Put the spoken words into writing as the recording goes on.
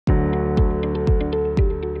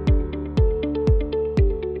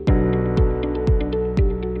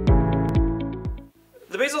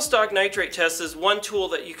The Basal Stalk Nitrate test is one tool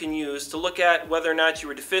that you can use to look at whether or not you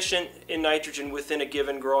were deficient in nitrogen within a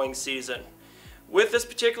given growing season. With this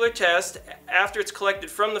particular test, after it's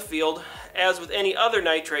collected from the field, as with any other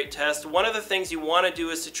nitrate test, one of the things you want to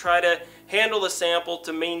do is to try to handle the sample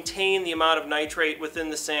to maintain the amount of nitrate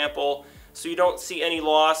within the sample so you don't see any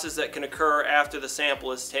losses that can occur after the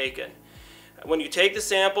sample is taken. When you take the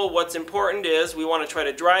sample, what's important is we want to try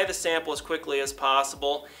to dry the sample as quickly as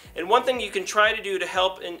possible. And one thing you can try to do to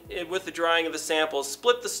help with the drying of the sample is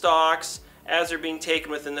split the stalks as they're being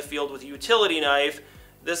taken within the field with a utility knife.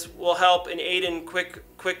 This will help and aid in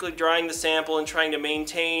quickly drying the sample and trying to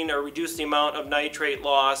maintain or reduce the amount of nitrate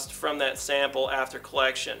lost from that sample after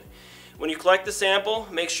collection. When you collect the sample,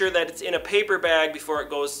 make sure that it's in a paper bag before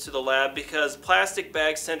it goes to the lab, because plastic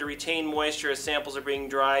bags tend to retain moisture as samples are being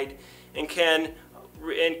dried and can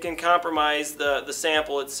compromise the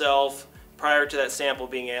sample itself prior to that sample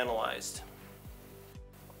being analyzed.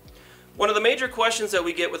 One of the major questions that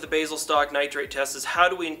we get with the Basal Stalk Nitrate test is how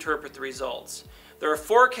do we interpret the results? There are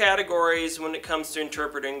 4 categories when it comes to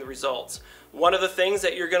interpreting the results. One of the things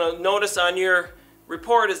that you're going to notice on your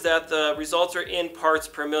report is that the results are in parts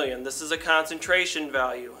per million. This is a concentration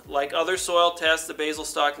value. Like other soil tests, the Basal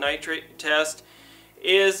Stalk Nitrate test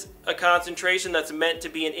is a concentration that's meant to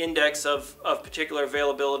be an index of particular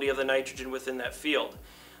availability of the nitrogen within that field.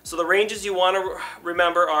 So the ranges you want to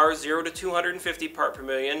remember are 0 to 250 part per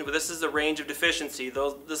million. This is the range of deficiency.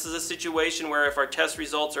 This is a situation where if our test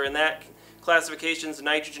results are in that classification, the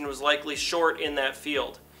nitrogen was likely short in that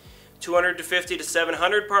field. 250 to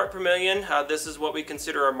 700 part per million, this is what we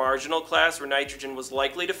consider our marginal class where nitrogen was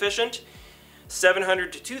likely deficient.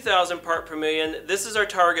 700 to 2,000 part per million, this is our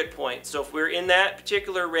target point. So if we're in that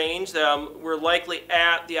particular range, we're likely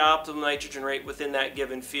at the optimum nitrogen rate within that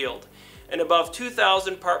given field. And above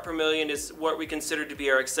 2,000 part per million is what we consider to be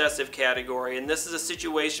our excessive category. And this is a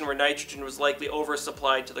situation where nitrogen was likely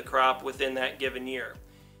oversupplied to the crop within that given year.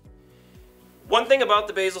 One thing about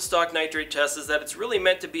the Basal Stalk Nitrate test is that it's really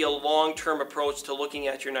meant to be a long-term approach to looking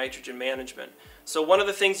at your nitrogen management. So one of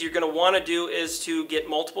the things you're going to want to do is to get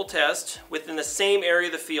multiple tests within the same area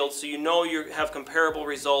of the field so you know you have comparable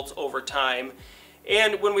results over time.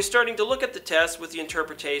 And when we're starting to look at the test with the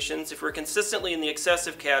interpretations, if we're consistently in the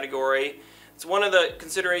excessive category, it's one of the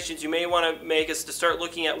considerations you may want to make is to start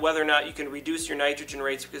looking at whether or not you can reduce your nitrogen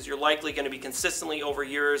rates, because you're likely going to be consistently over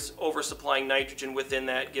years oversupplying nitrogen within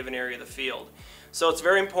that given area of the field. So it's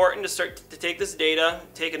very important to start to take this data,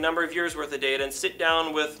 take a number of years worth of data, and sit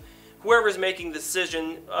down with whoever is making the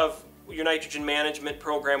decision of your nitrogen management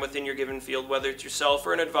program within your given field, whether it's yourself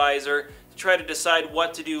or an advisor, to try to decide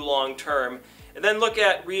what to do long term. And then look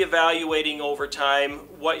at reevaluating over time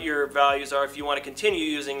what your values are if you want to continue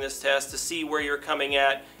using this test to see where you're coming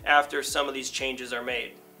at after some of these changes are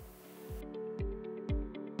made.